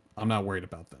A&M. I'm not worried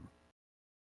about them.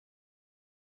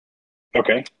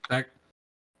 Okay.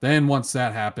 Then once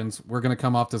that happens, we're going to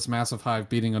come off this massive high of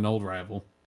beating an old rival.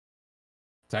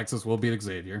 Texas will beat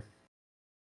Xavier.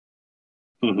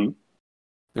 Mm-hmm.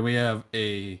 Then we have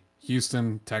a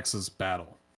Houston-Texas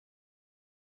battle.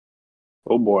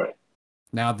 Oh, boy.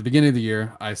 Now, at the beginning of the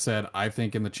year, I said I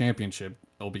think in the championship,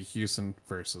 it'll be Houston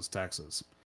versus Texas,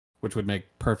 which would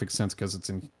make perfect sense because it's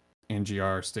in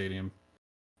NGR Stadium.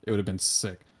 It would have been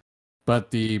sick.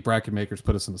 but the bracket makers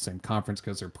put us in the same conference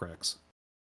because they're pricks.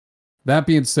 That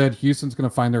being said, Houston's going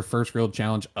to find their first real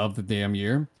challenge of the damn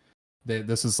year.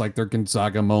 This is like their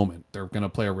Gonzaga moment. They're going to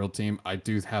play a real team. I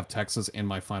do have Texas in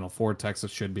my Final Four. Texas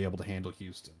should be able to handle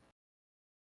Houston.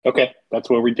 Okay, that's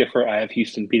where we differ. I have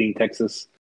Houston beating Texas.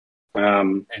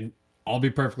 And I'll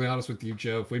be perfectly honest with you,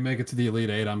 Joe. If we make it to the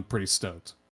Elite Eight, I'm pretty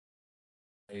stoked.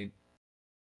 I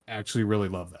actually really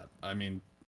love that. I mean,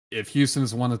 if Houston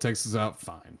is the one that takes us out,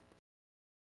 fine.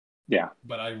 Yeah.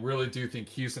 But I really do think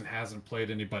Houston hasn't played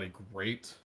anybody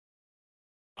great.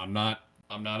 I'm not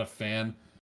a fan.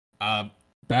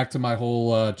 Back to my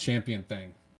whole champion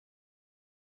thing.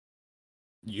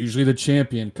 Usually the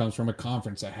champion comes from a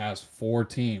conference that has 4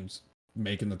 teams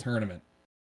making the tournament.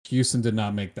 Houston did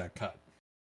not make that cut.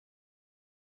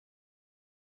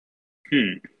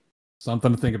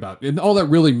 Something to think about. And all that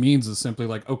really means is simply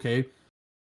like, okay,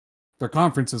 their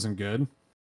conference isn't good.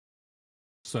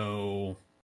 So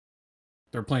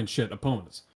they're playing shit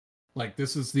opponents. Like,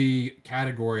 this is the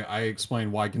category I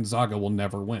explain why Gonzaga will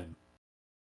never win.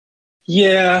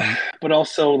 Yeah, but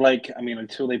also, like, I mean,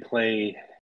 until they play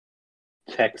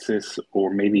Texas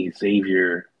or maybe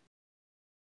Xavier,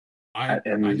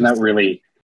 and not really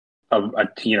a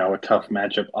tough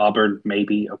matchup. Auburn,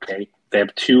 maybe, okay. They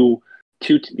have two,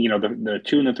 the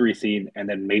 2 and the 3 seed, and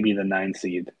then maybe the 9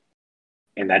 seed,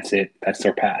 and that's it. That's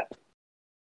their path.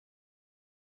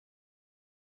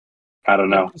 I don't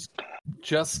know.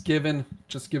 Just given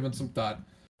some thought.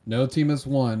 No team has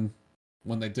won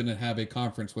when they didn't have a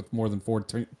conference with more than 4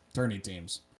 tourney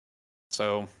teams.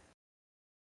 So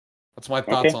that's my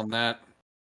thoughts on that.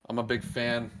 I'm a big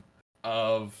fan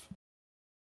of.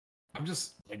 I'm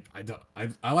just like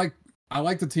I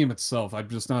like the team itself. I'm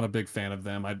just not a big fan of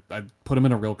them. I'd put them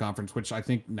in a real conference, which I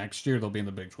think next year they'll be in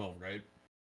the Big 12, right?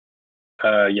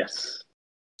 Yes.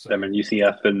 So, them and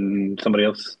UCF and somebody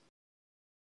else.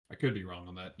 I could be wrong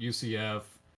on that. UCF,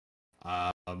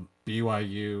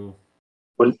 BYU.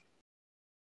 What?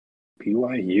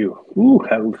 BYU. Ooh,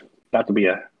 that about to be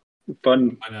a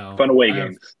fun away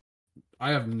games. I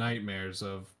have nightmares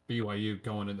of BYU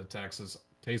going into Texas.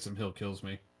 Taysom Hill kills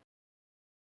me.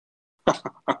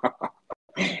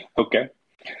 Okay.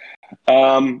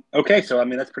 Okay, so I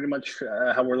mean that's pretty much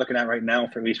how we're looking at right now,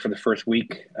 for at least for the first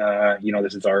week.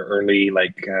 This is our early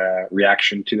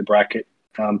reaction to the bracket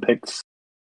picks.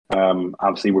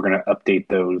 Obviously, we're going to update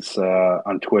those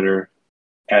on Twitter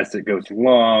as it goes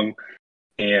along,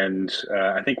 and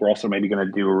I think we're also maybe going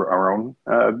to do our own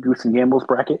Goose and Gambles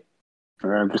bracket.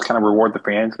 Just kind of reward the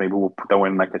fans. Maybe we'll throw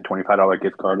in like a $25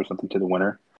 gift card or something to the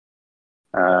winner.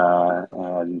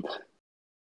 And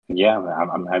yeah,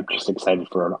 I'm just excited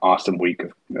for an awesome week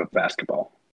of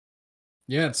basketball.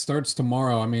 Yeah, it starts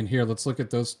tomorrow. I mean, here, let's look at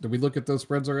those. Did we look at those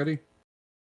spreads already?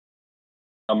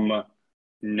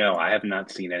 No, I have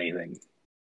not seen anything.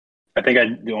 I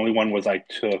think the only one was I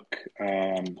took.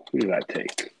 Who did I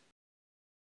take?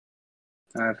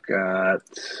 I've got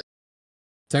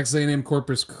Texas A&M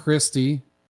Corpus Christi,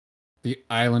 the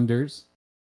Islanders.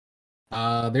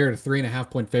 They're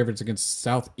 3.5-point favorites against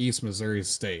Southeast Missouri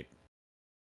State.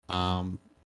 I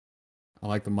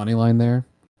like the money line there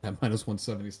at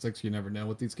 -176. You never know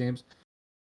with these games.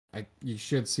 You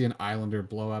should see an Islander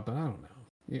blowout, but I don't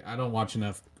know. I don't watch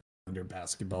enough Islander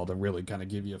basketball to really kind of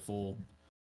give you a full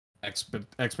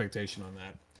expectation on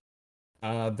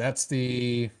that. That's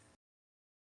the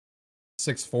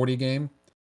 6:40 game.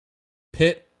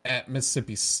 Pitt at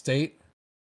Mississippi State.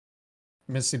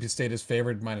 Mississippi State is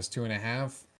favored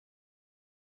 -2.5.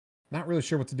 Not really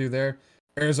sure what to do there.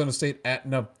 Arizona State at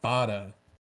Nevada.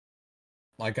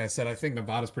 Like I said, I think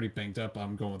Nevada's pretty banged up.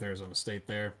 I'm going with Arizona State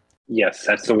there. Yes,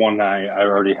 that's the one I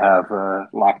already have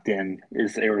locked in,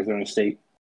 is Arizona State.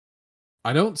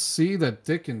 I don't see the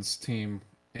Dickens team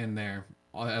in there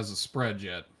as a spread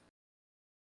yet.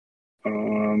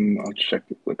 I'll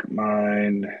look at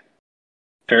mine.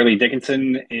 Fairleigh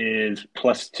Dickinson is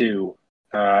 +2,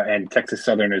 and Texas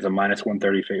Southern is a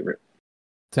 -130 favorite.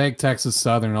 Take Texas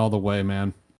Southern all the way,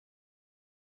 man.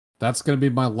 That's going to be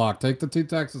my lock. Take the 2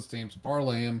 Texas teams,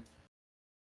 parlay them.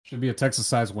 Should be a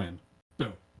Texas-sized win.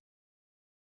 Boom.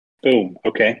 Boom.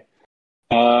 Okay.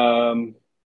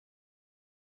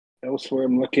 Elsewhere,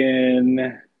 I'm looking.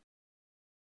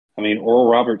 I mean, Oral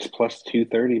Roberts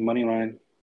 +230 money line.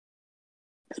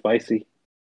 Spicy.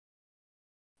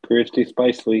 Pretty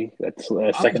spicy. That's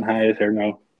second highest or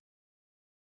no?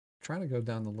 Trying to go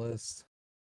down the list.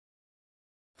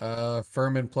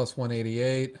 Furman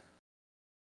 +188.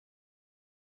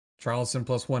 Charleston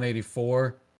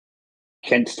 +184.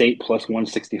 Kent State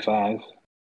 +165.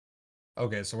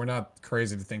 Okay, so we're not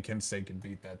crazy to think Kent State could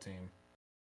beat that team.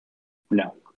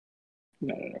 No.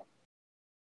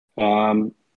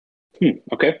 Um,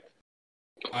 okay.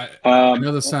 I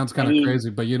know this sounds kind of Any crazy,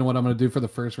 but you know what I'm going to do for the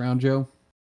first round, Joe?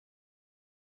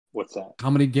 what's that? How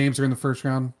many games are in the first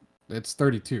round? It's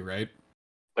 32, right?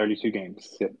 32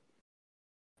 games. Yep.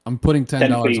 I'm putting $10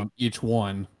 Technically, on each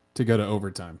one to go to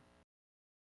overtime.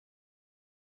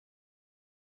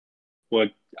 what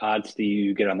odds do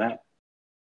you get on that?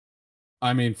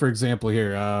 I mean, for example,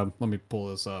 here, let me pull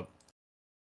this up.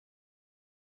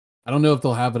 I don't know if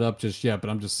they'll have it up just yet, but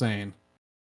I'm just saying.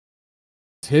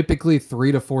 Typically,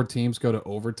 3 to 4 teams go to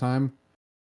overtime,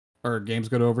 or games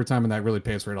go to overtime, and that really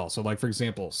pays for it all. So, like for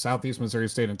example, Southeast Missouri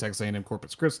State and Texas A&M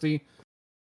Corpus Christi,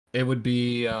 it would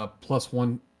be plus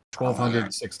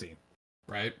 1260,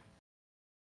 right?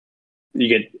 You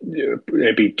get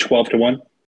it'd be 12 to 1.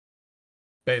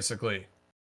 Basically.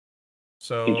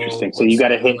 So Interesting. So you let's got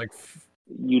to say hit, like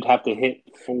you'd have to hit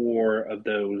four of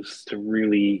those to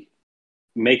really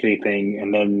make anything.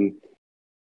 And then,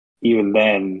 even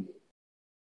then,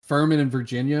 Furman and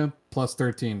Virginia plus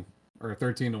 13 or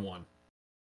 13 to 1.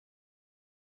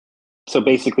 so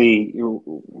basically,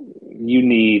 you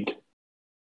need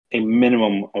a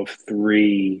minimum of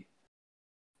three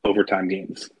overtime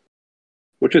games,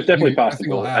 which is definitely I think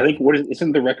it'll possible. I think, happen.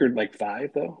 isn't the record like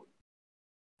five, though?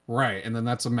 Right. And then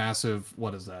that's a massive,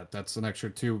 what is that? That's an extra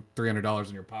 $300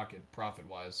 in your pocket profit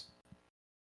wise.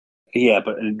 Yeah,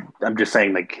 but I'm just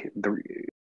saying, like,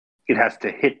 it has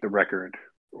to hit the record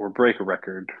or break a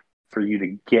record for you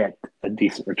to get a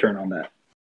decent return on that.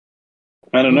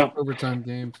 I don't Most know. overtime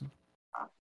games.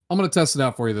 I'm going to test it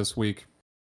out for you this week.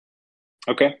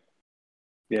 Okay.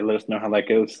 Yeah, let us know how that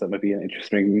goes. That might be an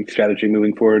interesting strategy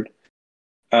moving forward.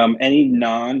 Any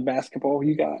non-basketball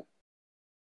you got?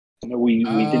 I know we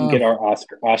didn't Uh, get our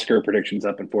Oscar predictions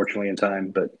up, unfortunately, in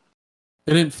time, but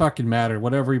it didn't fucking matter.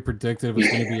 Whatever he predicted was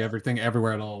going to be everything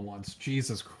everywhere at all at once.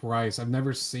 Jesus Christ. I'm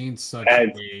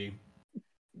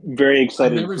very I've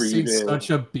excited never for you seen to. such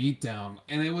a beatdown.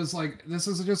 And it was like, this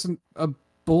is just a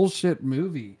bullshit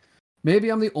movie. Maybe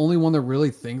I'm the only one that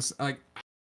really thinks, like,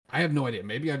 I have no idea.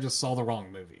 Maybe I just saw the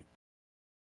wrong movie.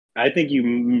 I think you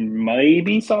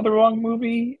maybe saw the wrong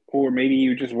movie, or maybe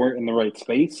you just weren't in the right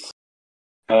space.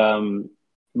 Um,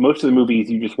 Most of the movies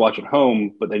you just watch at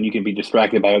home, but then you can be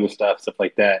distracted by other stuff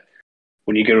like that.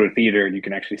 When you go to a theater, you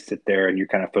can actually sit there and you're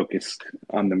kind of focused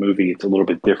on the movie. It's a little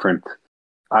bit different.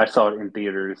 I saw it in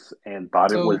theaters and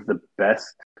thought it was So, the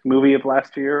best movie of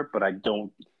last year, but I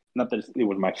don't. Not that it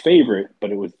was my favorite,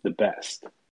 but it was the best.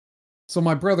 so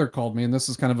my brother called me, and this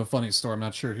is kind of a funny story. I'm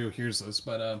not sure who hears this,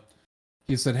 but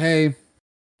he said, "Hey,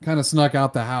 kind of snuck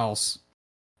out the house.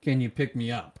 Can you pick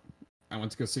me up?" I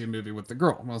went to go see a movie with the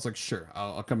girl. And I was like, "Sure,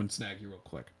 I'll come and snag you real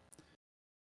quick."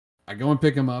 I go and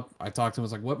pick him up. I talked to him. I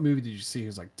was like, "What movie did you see?" He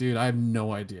was like, "Dude, I have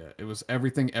no idea. It was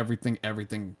everything, everything,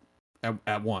 everything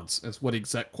at once." That's what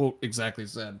quote exactly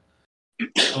said.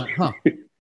 I went, "Huh?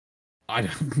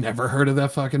 I've never heard of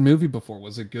that fucking movie before.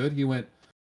 Was it good?" He went,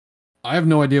 "I have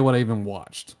no idea what I even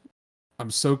watched.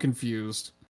 I'm so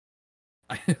confused."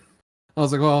 I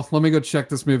was like, "Well, let me go check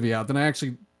this movie out." Then I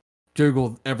actually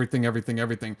Googled everything, everything,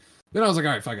 everything. Then I was like,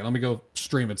 all right, fuck it. Let me go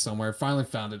stream it somewhere. Finally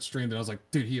found it, streamed it. I was like,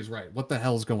 dude, he is right. What the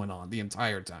hell's going on the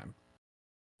entire time?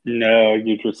 No,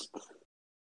 you just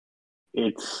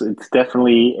it's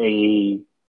definitely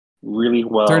a really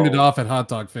Turned it well off at Hot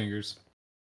Dog Fingers.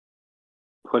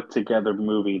 put together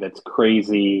movie that's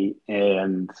crazy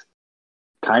and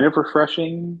kind of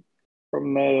refreshing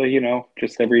from the,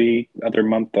 just every other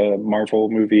month a Marvel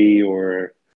movie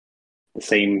or the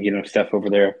same, stuff over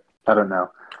there. I don't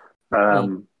know. Well,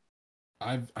 Um,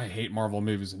 I hate Marvel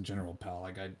movies in general, pal.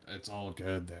 Like it's all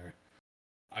good there.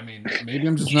 I mean, maybe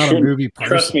I'm just not a movie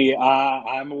trust person. me,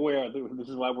 I'm aware. This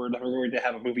is why we're never going to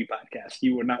have a movie podcast.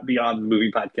 You will not be on the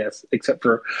movie podcast except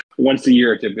for once a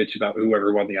year to bitch about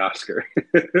whoever won the Oscar.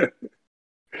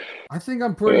 I think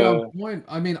I'm pretty on uh, point.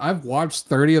 I mean, I've watched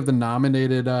 30 of the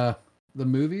nominated the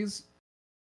movies.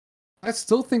 I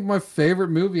still think my favorite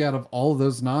movie out of all of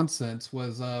those nonsense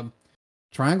was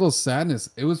Triangle of Sadness.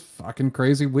 It was fucking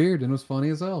crazy weird and it was funny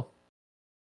as hell.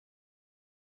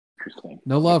 Interesting.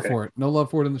 No love Okay. for it. No love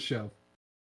for it in the show.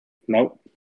 Nope.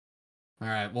 All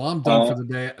right. Well, I'm done Uh, for the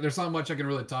day. There's not much I can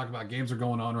really talk about. Games are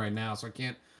going on right now, so I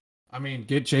can't. I mean,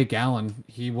 get Jake Allen.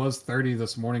 He was 30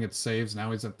 this morning at saves.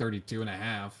 Now he's at 32 and a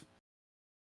half.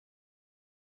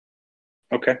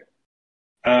 okay.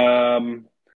 Um,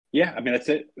 yeah, I mean that's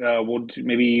it.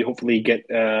 Maybe hopefully get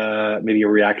maybe a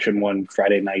reaction one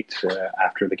Friday night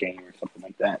after the game or something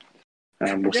like that.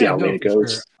 We'll see Yeah, how no, late it for sure.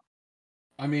 goes.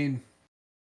 I mean,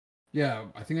 yeah,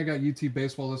 I think I got UT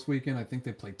baseball this weekend. I think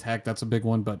they play tech. That's a big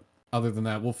one. But other than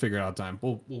that, we'll figure out time.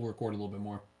 We'll record a little bit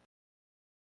more.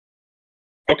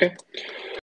 Okay.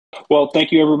 Well,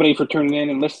 thank you everybody for tuning in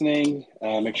and listening.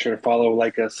 Make sure to follow,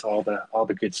 like us, all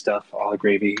the good stuff, all the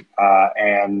gravy,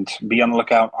 and be on the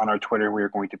lookout on our Twitter. We are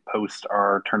going to post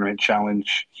our tournament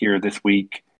challenge here this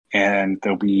week, and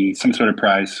there'll be some sort of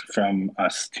prize from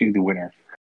us to the winner.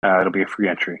 It'll be a free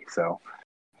entry. So,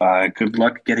 good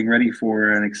luck getting ready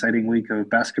for an exciting week of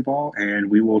basketball, and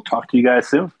we will talk to you guys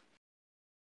soon. All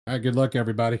right, good luck,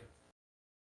 everybody.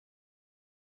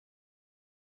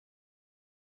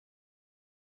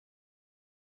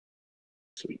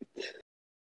 Sweet.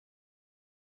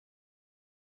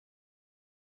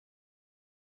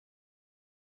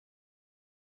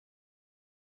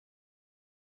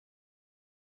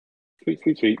 Sweet,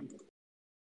 sweet, sweet.